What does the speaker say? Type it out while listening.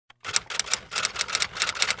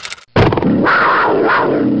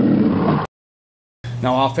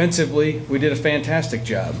Now offensively, we did a fantastic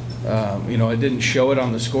job. You know, it didn't show it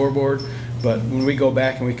on the scoreboard, but when we go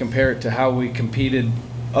back and we compare it to how we competed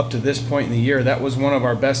up to this point in the year, that was one of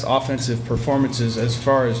our best offensive performances as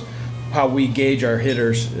far as how we gauge our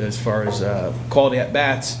hitters, as far as quality at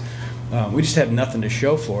bats. We just had nothing to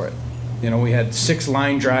show for it. You know, we had 6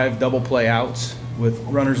 line drive double play outs with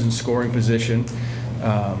runners in scoring position.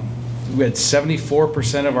 We had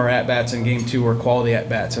 74% of our at bats in game 2 were quality at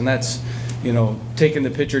bats, and that's, you know, taking the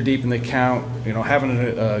pitcher deep in the count, you know, having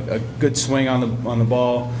a good swing on the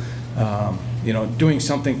ball, you know, doing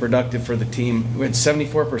something productive for the team. We had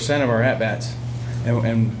 74% of our at bats,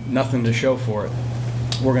 and nothing to show for it.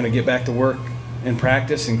 We're going to get back to work in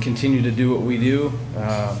practice and continue to do what we do,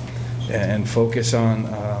 and focus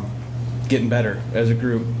on getting better as a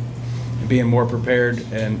group, being more prepared,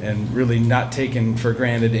 and really not taking for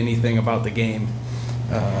granted anything about the game.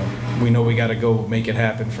 We know we got to go make it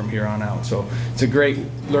happen from here on out. So it's a great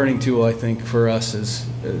learning tool, I think, for us, is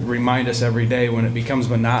remind us every day when it becomes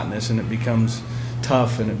monotonous and it becomes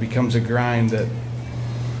tough and it becomes a grind, that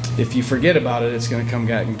if you forget about it, it's going to come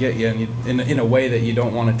back and get you, and in a way that you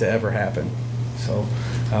don't want it to ever happen. So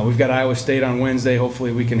we've got Iowa State on Wednesday.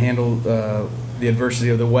 Hopefully we can handle the adversity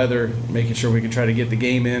of the weather, making sure we can try to get the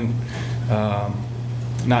game in.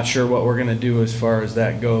 Not sure what we're going to do as far as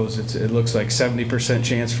that goes. It looks like 70%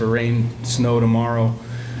 chance for rain, snow tomorrow,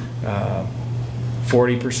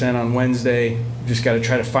 40% on Wednesday. Just got to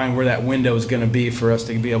try to find where that window is going to be for us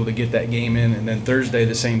to be able to get that game in. And then Thursday,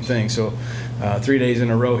 the same thing. So 3 days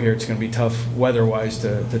in a row here, it's going to be tough weather-wise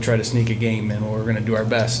to try to sneak a game in. We're going to do our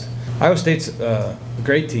best. Iowa State's a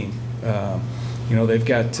great team. You know, they've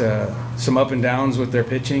got some up and downs with their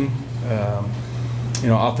pitching. You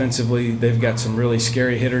know, offensively, they've got some really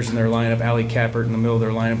scary hitters in their lineup. Allie Kappert in the middle of their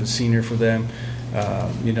lineup, a senior for them.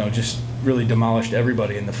 You know, just really demolished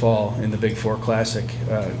everybody in the fall in the Big Four Classic.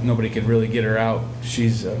 Nobody could really get her out.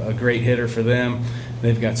 She's a great hitter for them.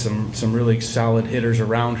 They've got some really solid hitters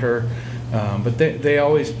around her. But they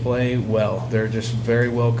always play well. They're just very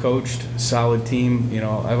well coached, solid team. You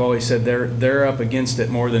know, I've always said they're up against it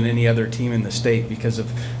more than any other team in the state because of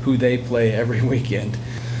who they play every weekend.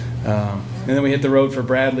 And then we hit the road for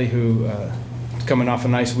Bradley, who coming off a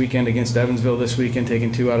nice weekend against Evansville this weekend,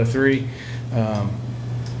 taking 2 out of 3.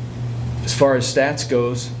 As far as stats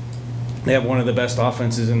goes, they have one of the best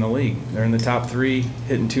offenses in the league. They're in the top 3,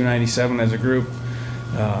 hitting .297 as a group.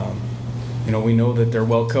 You know, we know that they're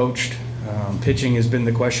well coached. Pitching has been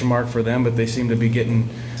the question mark for them, but they seem to be getting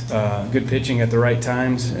good pitching at the right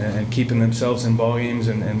times and keeping themselves in ball games.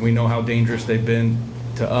 And we know how dangerous they've been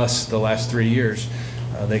to us the last 3 years.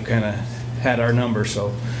 They kind of had our number,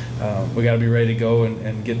 so we got to be ready to go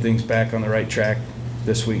and get things back on the right track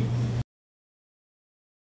this week.